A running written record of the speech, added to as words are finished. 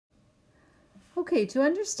Okay, to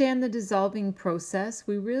understand the dissolving process,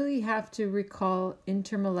 we really have to recall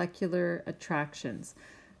intermolecular attractions.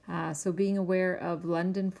 So being aware of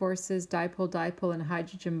London forces, dipole-dipole, and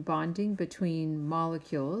hydrogen bonding between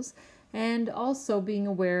molecules, and also being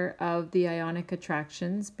aware of the ionic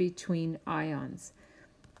attractions between ions.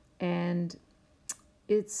 And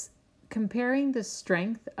it's comparing the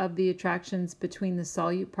strength of the attractions between the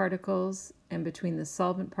solute particles and between the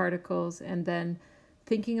solvent particles, and then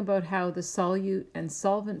thinking about how the solute and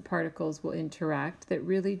solvent particles will interact that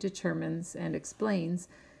really determines and explains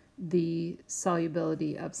the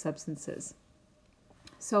solubility of substances.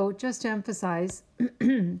 So just to emphasize,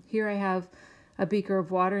 here I have a beaker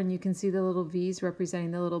of water, and you can see the little V's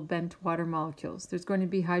representing the little bent water molecules. There's going to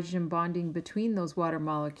be hydrogen bonding between those water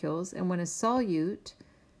molecules, and when a solute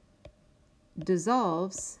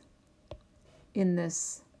dissolves in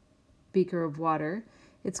this beaker of water,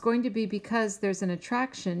 it's going to be because there's an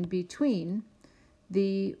attraction between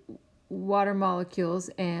the water molecules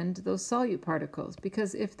and those solute particles.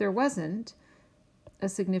 Because if there wasn't a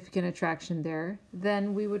significant attraction there,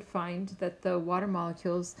 then we would find that the water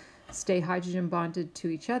molecules stay hydrogen bonded to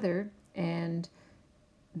each other and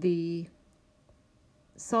the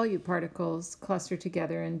solute particles cluster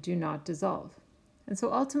together and do not dissolve. And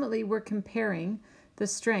so ultimately we're comparing the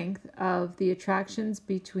strength of the attractions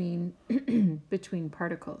between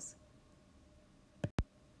particles.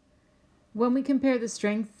 When we compare the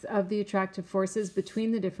strength of the attractive forces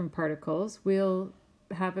between the different particles, we'll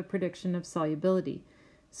have a prediction of solubility.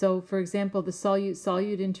 So, for example, the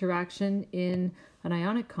solute-solute interaction in an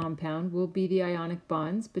ionic compound will be the ionic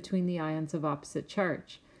bonds between the ions of opposite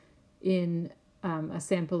charge. In a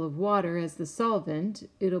sample of water as the solvent,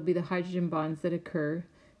 it'll be the hydrogen bonds that occur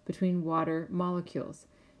between water molecules.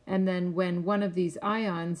 And then when one of these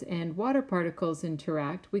ions and water particles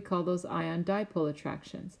interact, we call those ion dipole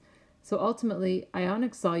attractions. So ultimately,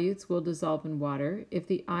 ionic solutes will dissolve in water if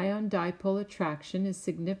the ion dipole attraction is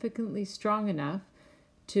significantly strong enough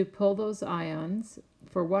to pull those ions,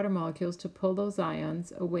 for water molecules to pull those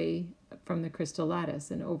ions away from the crystal lattice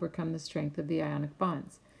and overcome the strength of the ionic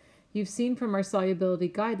bonds. You've seen from our solubility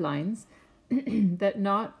guidelines that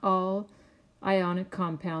not all ionic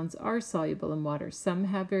compounds are soluble in water. Some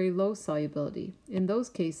have very low solubility. In those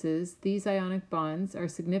cases, these ionic bonds are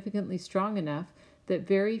significantly strong enough that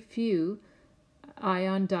very few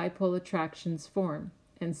ion dipole attractions form.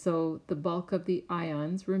 And so the bulk of the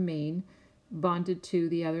ions remain bonded to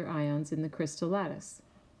the other ions in the crystal lattice.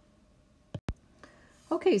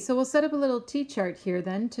 Okay, so we'll set up a little T-chart here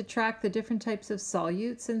then to track the different types of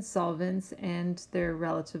solutes and solvents and their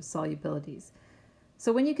relative solubilities.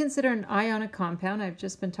 So when you consider an ionic compound, I've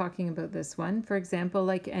just been talking about this one, for example,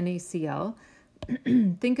 like NaCl,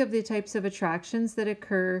 think of the types of attractions that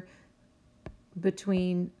occur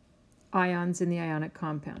between ions in the ionic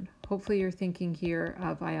compound. Hopefully you're thinking here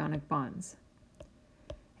of ionic bonds.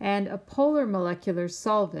 And a polar molecular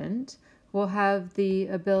solvent will have the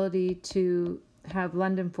ability to have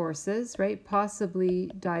London forces, right? Possibly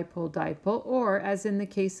dipole-dipole, or as in the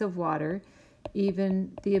case of water,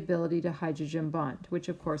 even the ability to hydrogen bond, which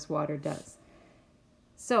of course water does.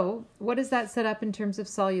 So what does that set up in terms of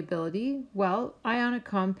solubility? Well, ionic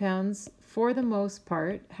compounds, for the most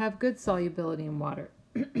part, have good solubility in water.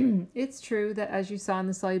 It's true that, as you saw in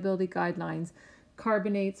the solubility guidelines,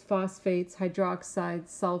 carbonates, phosphates, hydroxides,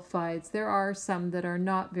 sulfides, there are some that are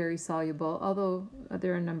not very soluble, although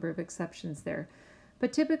there are a number of exceptions there.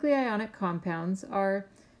 But typically ionic compounds are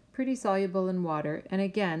pretty soluble in water, and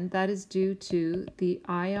again, that is due to the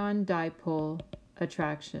ion dipole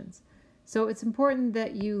attractions. So it's important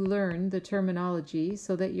that you learn the terminology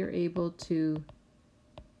so that you're able to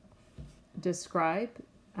describe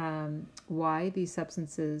why these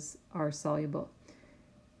substances are soluble.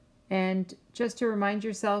 And just to remind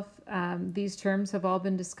yourself, these terms have all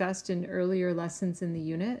been discussed in earlier lessons in the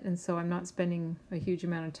unit, and so I'm not spending a huge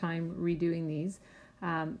amount of time redoing these.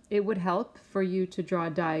 It would help for you to draw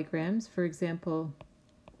diagrams, for example,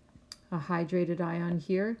 a hydrated ion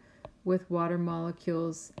here with water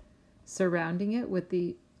molecules surrounding it, with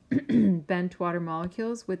the bent water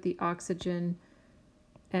molecules, with the oxygen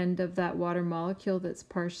end of that water molecule that's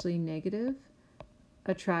partially negative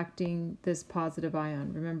attracting this positive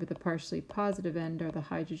ion. Remember, the partially positive end are the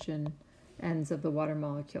hydrogen ends of the water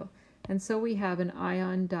molecule. And so we have an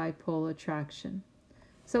ion dipole attraction.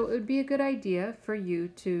 So it would be a good idea for you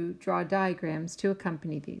to draw diagrams to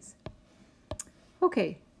accompany these.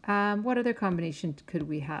 Okay, what other combination could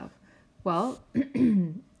we have? Well,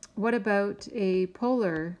 what about a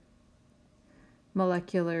polar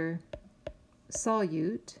molecular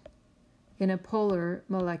solute in a polar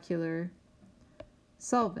molecular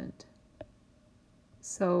solvent?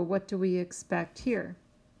 So what do we expect here?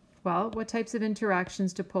 Well, what types of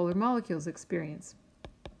interactions do polar molecules experience?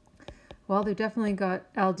 Well, they've definitely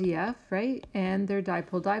got LDF, right? And their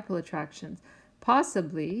dipole-dipole attractions.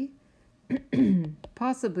 Possibly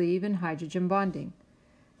even hydrogen bonding.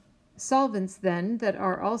 Solvents then that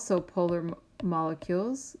are also polar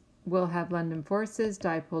molecules will have London forces,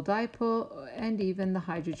 dipole-dipole, and even the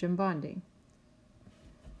hydrogen bonding.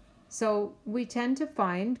 So we tend to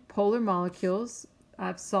find polar molecules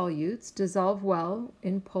of solutes dissolve well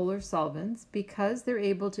in polar solvents because they're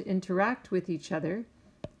able to interact with each other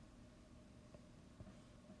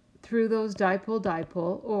through those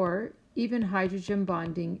dipole-dipole or even hydrogen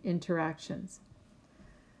bonding interactions.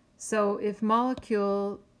 So if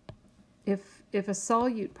a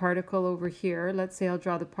solute particle over here, let's say I'll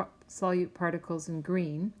draw the solute particles in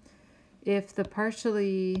green, if the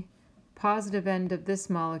partially positive end of this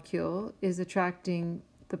molecule is attracting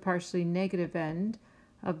the partially negative end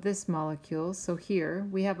of this molecule, so here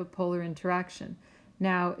we have a polar interaction.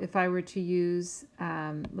 Now, if I were to use,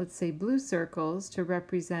 let's say, blue circles to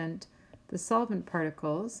represent the solvent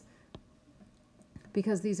particles,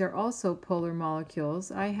 because these are also polar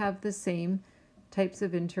molecules, I have the same types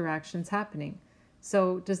of interactions happening.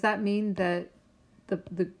 So does that mean that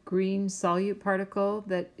the green solute particle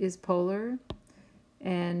that is polar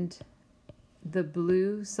and the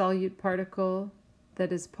blue solute particle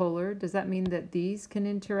that is polar, does that mean that these can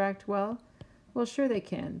interact well? Well, sure they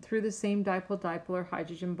can, through the same dipole-dipole or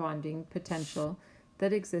hydrogen bonding potential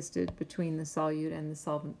that existed between the solute and the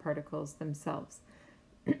solvent particles themselves.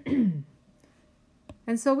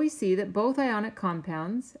 And so we see that both ionic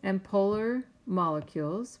compounds and polar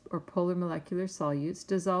molecules, or polar molecular solutes,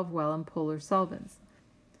 dissolve well in polar solvents.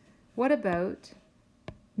 What about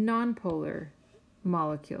nonpolar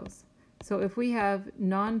molecules? So if we have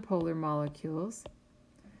nonpolar molecules,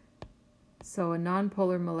 so a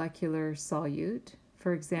nonpolar molecular solute,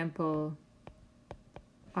 for example,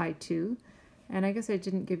 I2, and I guess I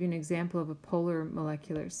didn't give you an example of a polar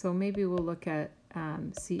molecular, so maybe we'll look at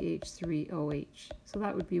CH3OH. So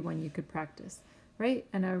that would be one you could practice, right?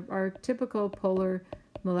 And our typical polar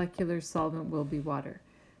molecular solvent will be water.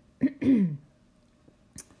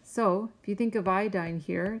 So if you think of iodine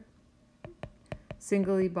here,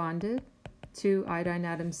 singly bonded, two iodine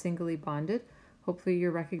atoms singly bonded. Hopefully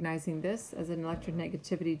you're recognizing this as an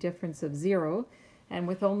electronegativity difference of 0. And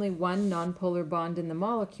with only one nonpolar bond in the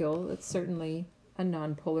molecule, it's certainly a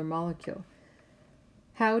nonpolar molecule.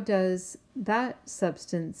 How does that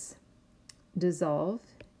substance dissolve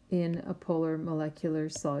in a polar molecular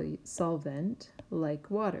solvent like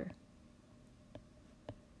water?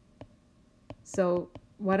 So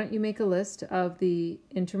why don't you make a list of the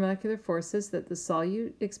intermolecular forces that the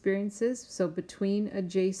solute experiences? So between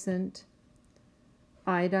adjacent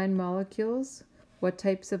iodine molecules, what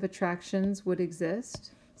types of attractions would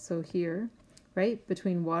exist? So here, right,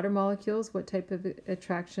 between water molecules, what type of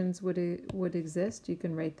attractions would exist? You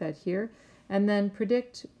can write that here. And then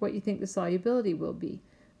predict what you think the solubility will be.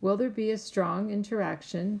 Will there be a strong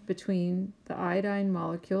interaction between the iodine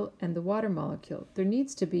molecule and the water molecule? There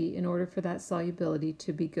needs to be in order for that solubility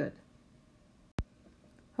to be good.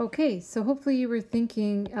 Okay, so hopefully you were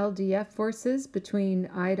thinking LDF forces between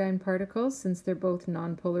iodine particles, since they're both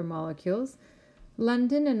nonpolar molecules.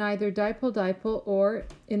 London and either dipole-dipole, or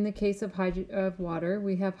in the case of water,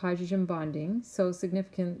 we have hydrogen bonding, so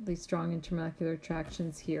significantly strong intermolecular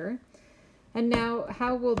attractions here. And now,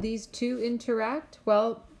 how will these two interact?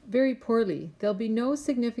 Well, very poorly. There'll be no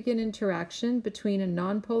significant interaction between a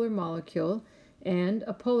nonpolar molecule and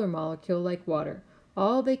a polar molecule like water.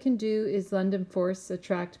 All they can do is London force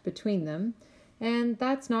attract between them, and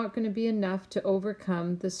that's not going to be enough to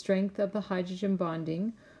overcome the strength of the hydrogen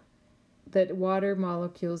bonding that water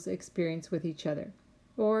molecules experience with each other.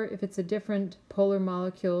 Or if it's a different polar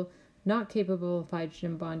molecule not capable of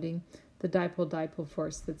hydrogen bonding, the dipole-dipole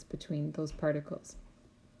force that's between those particles.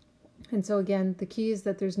 And so again, the key is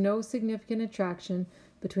that there's no significant attraction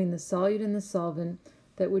between the solute and the solvent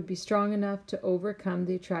that would be strong enough to overcome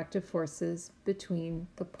the attractive forces between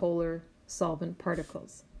the polar solvent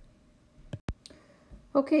particles.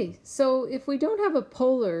 Okay, so if we don't have a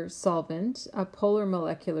polar solvent, a polar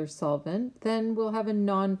molecular solvent, then we'll have a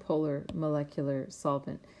nonpolar molecular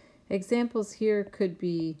solvent. Examples here could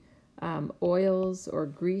be oils or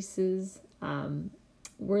greases.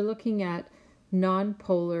 We're looking at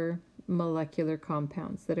nonpolar molecular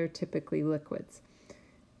compounds that are typically liquids.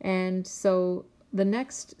 And so the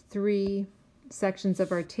next three sections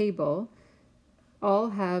of our table all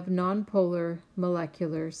have nonpolar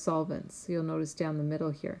molecular solvents. You'll notice down the middle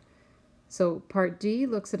here. So part D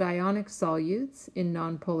looks at ionic solutes in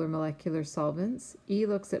nonpolar molecular solvents. E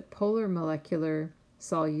looks at polar molecular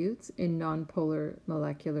solutes in nonpolar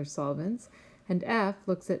molecular solvents. And F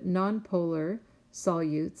looks at nonpolar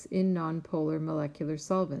solutes in nonpolar molecular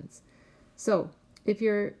solvents. So if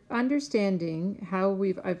you're understanding how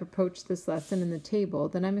I've approached this lesson in the table,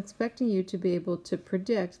 then I'm expecting you to be able to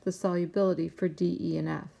predict the solubility for D, E, and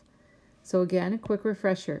F. So again, a quick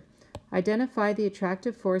refresher. Identify the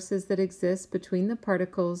attractive forces that exist between the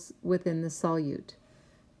particles within the solute,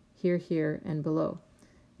 here, here, and below.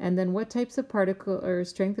 And then what types of particle or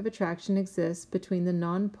strength of attraction exists between the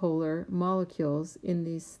nonpolar molecules in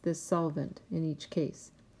this solvent in each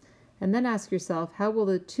case. And then ask yourself, how will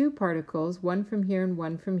the two particles, one from here and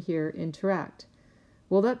one from here, interact?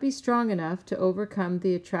 Will that be strong enough to overcome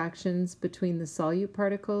the attractions between the solute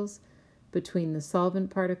particles, between the solvent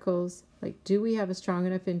particles? Like, do we have a strong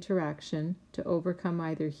enough interaction to overcome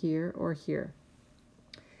either here or here?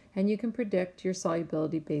 And you can predict your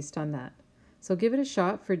solubility based on that. So give it a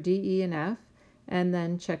shot for D, E, and F, and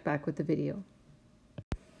then check back with the video.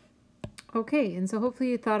 Okay, and so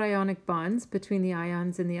hopefully you thought ionic bonds between the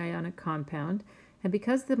ions in the ionic compound. And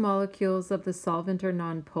because the molecules of the solvent are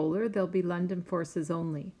nonpolar, they'll be London forces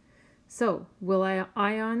only. So will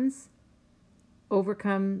ions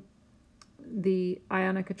overcome the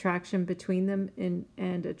ionic attraction between them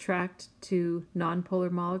and attract to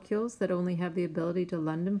nonpolar molecules that only have the ability to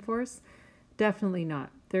London force? Definitely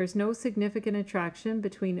not. There's no significant attraction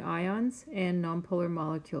between ions and nonpolar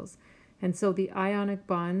molecules. And so the ionic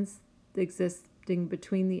bonds existing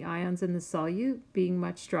between the ions in the solute, being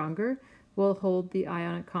much stronger, will hold the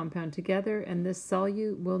ionic compound together, and this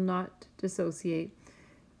solute will not dissociate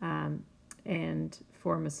and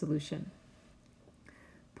form a solution.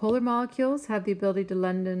 Polar molecules have the ability to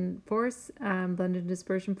London force, London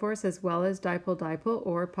dispersion force, as well as dipole-dipole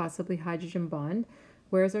or possibly hydrogen bond,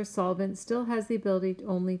 whereas our solvent still has the ability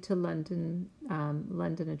only to London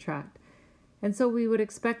attract. And so we would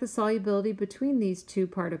expect the solubility between these two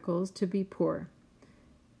particles to be poor.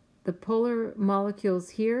 The polar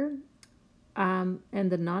molecules here and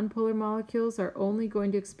the nonpolar molecules are only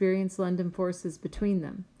going to experience London forces between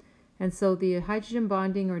them. And so the hydrogen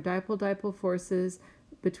bonding or dipole-dipole forces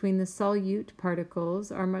between the solute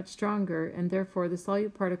particles are much stronger, and therefore the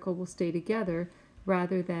solute particle will stay together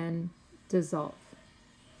rather than dissolve.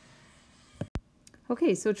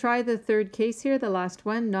 Okay, so try the third case here, the last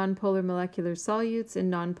one, nonpolar molecular solutes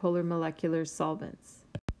and nonpolar molecular solvents.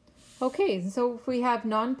 Okay, so if we have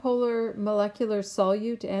nonpolar molecular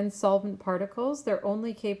solute and solvent particles, they're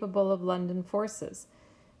only capable of London forces,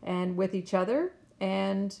 and with each other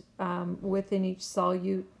and within each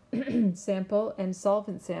solute sample and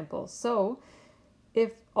solvent sample. So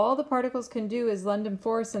if all the particles can do is London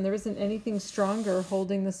force and there isn't anything stronger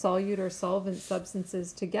holding the solute or solvent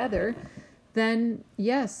substances together, then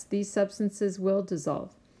yes, these substances will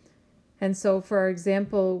dissolve. And so for our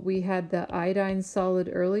example, we had the iodine solid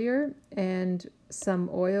earlier and some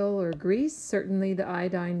oil or grease. Certainly the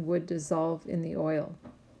iodine would dissolve in the oil.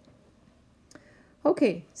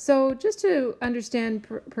 Okay, so just to understand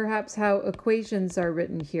perhaps how equations are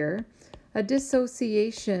written here, a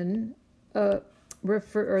dissociation,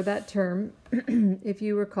 that term, if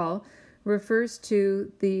you recall, refers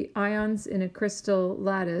to the ions in a crystal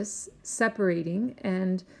lattice separating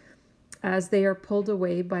and as they are pulled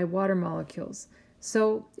away by water molecules.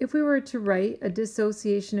 So if we were to write a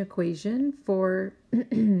dissociation equation for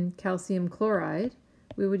calcium chloride,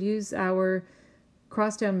 we would use our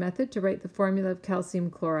cross-down method to write the formula of calcium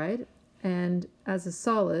chloride, and as a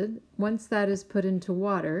solid, once that is put into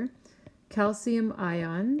water, calcium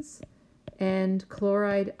ions and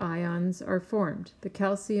chloride ions are formed. The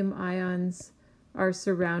calcium ions are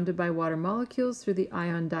surrounded by water molecules through the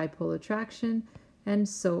ion dipole attraction, and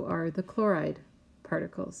so are the chloride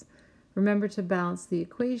particles. Remember to balance the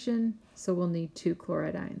equation, so we'll need 2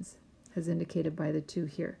 chloride ions, as indicated by the 2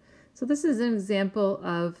 here. So this is an example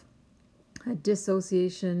of a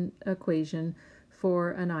dissociation equation for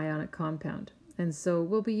an ionic compound. And so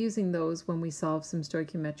we'll be using those when we solve some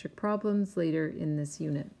stoichiometric problems later in this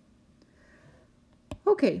unit.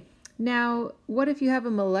 Okay, now what if you have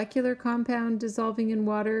a molecular compound dissolving in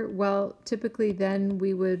water? Well, typically then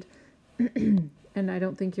we would, and I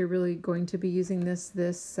don't think you're really going to be using this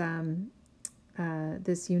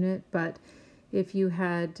unit, but if you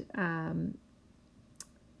had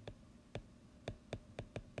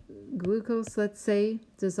glucose, let's say,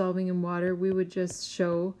 dissolving in water, we would just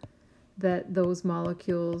show that those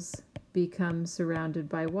molecules become surrounded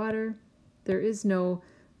by water. There is no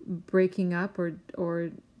breaking up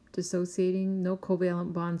or dissociating, no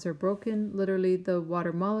covalent bonds are broken. Literally, the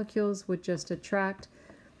water molecules would just attract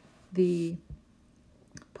the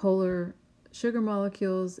polar sugar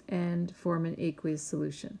molecules and form an aqueous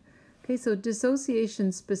solution. Okay, so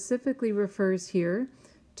dissociation specifically refers here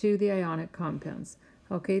to the ionic compounds.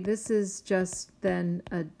 Okay, this is just then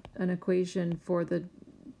an equation for the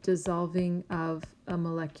dissolving of a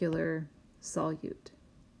molecular solute.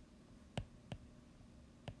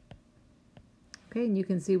 Okay, and you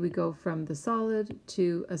can see we go from the solid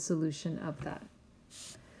to a solution of that.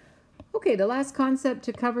 Okay, the last concept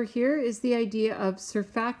to cover here is the idea of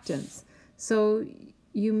surfactants. So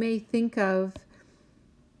you may think of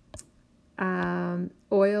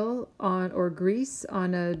oil on or grease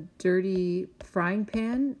on a dirty frying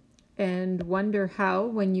pan and wonder how,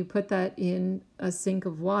 when you put that in a sink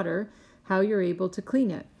of water, how you're able to clean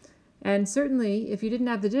it. And certainly, if you didn't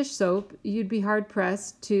have the dish soap, you'd be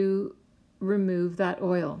hard-pressed to remove that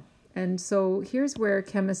oil. And so here's where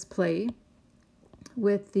chemists play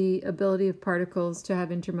with the ability of particles to have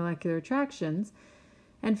intermolecular attractions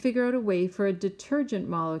and figure out a way for a detergent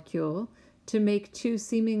molecule to make two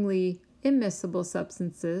seemingly immiscible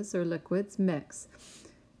substances or liquids mix.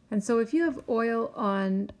 And so if you have oil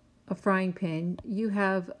on a frying pan, you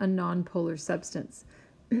have a nonpolar substance.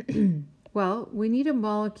 Well, we need a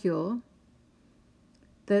molecule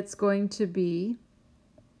that's going to be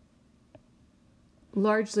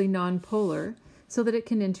largely nonpolar so that it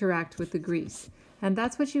can interact with the grease. And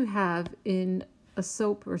that's what you have in a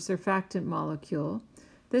soap or surfactant molecule.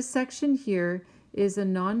 This section here is a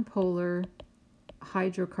nonpolar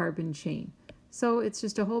hydrocarbon chain. So it's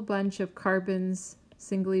just a whole bunch of carbons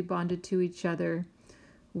singly bonded to each other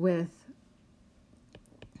with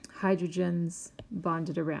hydrogens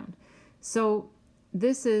bonded around. So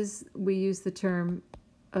this is, we use the term,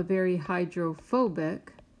 a very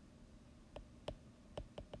hydrophobic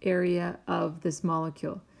area of this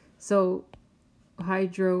molecule. So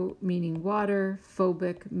hydro meaning water,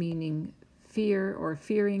 phobic meaning fear or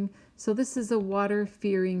fearing. So this is a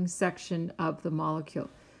water-fearing section of the molecule,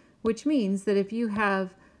 which means that if you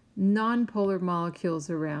have nonpolar molecules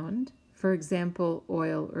around, for example,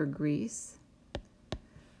 oil or grease,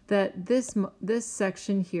 that this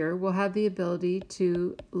section here will have the ability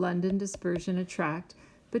to London dispersion attract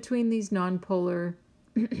between these nonpolar,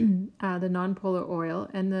 the nonpolar oil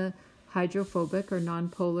and the hydrophobic or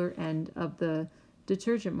nonpolar end of the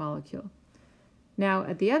detergent molecule. Now,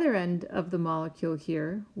 at the other end of the molecule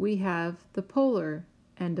here, we have the polar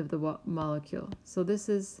end of the molecule. So this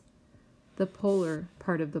is the polar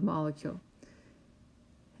part of the molecule.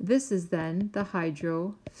 This is then the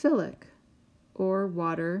hydrophilic or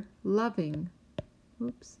water-loving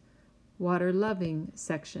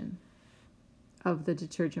section of the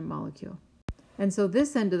detergent molecule. And so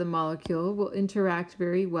this end of the molecule will interact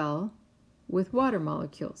very well with water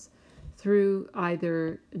molecules through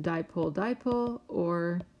either dipole-dipole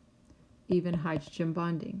or even hydrogen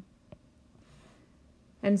bonding.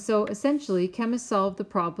 And so essentially, chemists solve the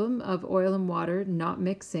problem of oil and water not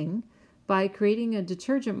mixing by creating a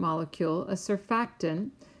detergent molecule, a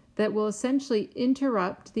surfactant, that will essentially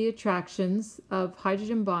interrupt the attractions of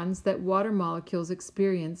hydrogen bonds that water molecules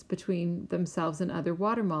experience between themselves and other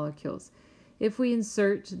water molecules. If we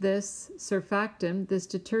insert this surfactant, this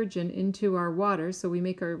detergent, into our water, so we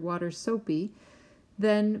make our water soapy,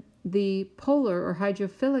 then the polar or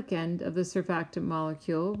hydrophilic end of the surfactant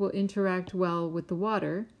molecule will interact well with the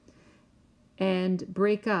water and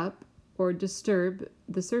break up or disturb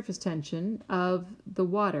the surface tension of the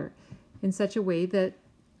water in such a way that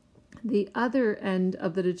the other end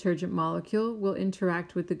of the detergent molecule will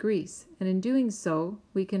interact with the grease. And in doing so,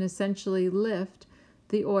 we can essentially lift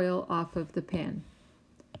the oil off of the pan.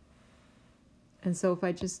 And so if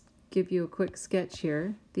I just give you a quick sketch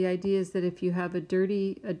here, the idea is that if you have a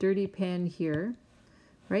dirty pan here,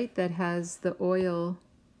 right, that has the oil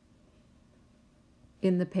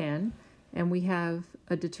in the pan, and we have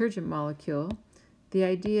a detergent molecule, the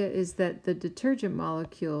idea is that the detergent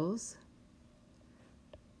molecules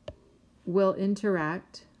will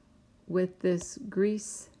interact with this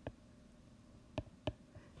grease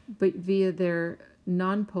but via their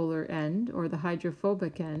nonpolar end or the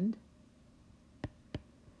hydrophobic end.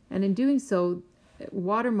 And in doing so,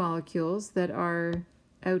 water molecules that are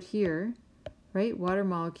out here, right, water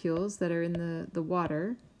molecules that are in the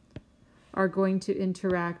water are going to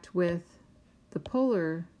interact with the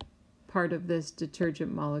polar part of this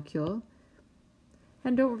detergent molecule.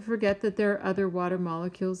 And don't forget that there are other water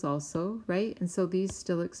molecules also, right? And so these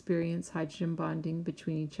still experience hydrogen bonding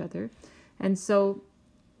between each other. And so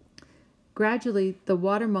gradually the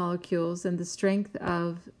water molecules and the strength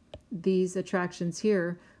of these attractions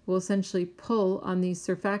here will essentially pull on these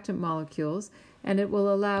surfactant molecules, and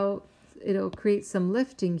it'll create some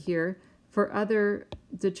lifting here for other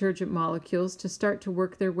detergent molecules to start to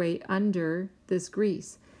work their way under this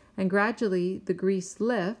grease. And gradually the grease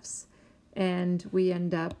lifts and we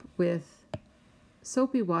end up with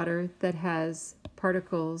soapy water that has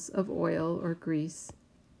particles of oil or grease.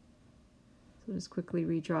 So just quickly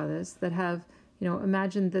redraw this, that have,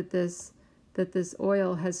 imagine that this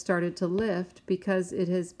oil has started to lift because it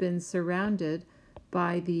has been surrounded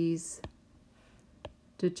by these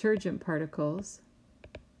detergent particles,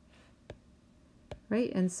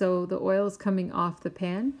 right? And so the oil is coming off the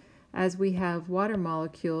pan as we have water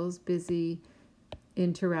molecules busy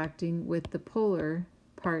interacting with the polar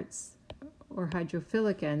parts or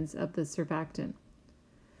hydrophilic ends of the surfactant.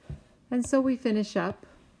 And so we finish up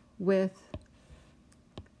with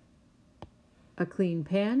a clean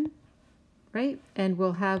pan, right? And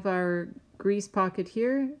we'll have our grease pocket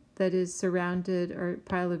here that is surrounded, or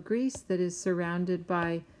pile of grease that is surrounded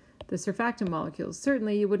by the surfactant molecules.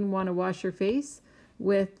 Certainly you wouldn't want to wash your face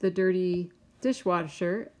with the dirty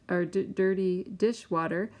dishwasher or dirty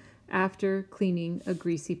dishwater after cleaning a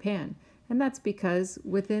greasy pan. And that's because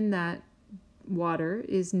within that water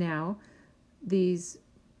is now these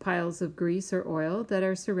piles of grease or oil that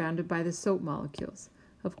are surrounded by the soap molecules.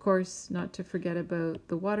 Of course, not to forget about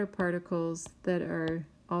the water particles that are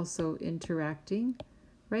also interacting,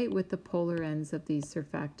 right, with the polar ends of these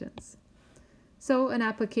surfactants. So an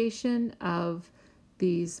application of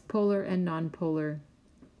these polar and nonpolar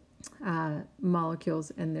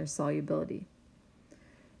molecules and their solubility.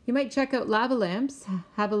 You might check out lava lamps,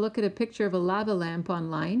 have a look at a picture of a lava lamp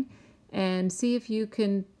online, and see if you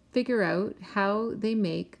can figure out how they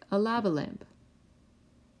make a lava lamp.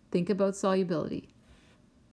 Think about solubility.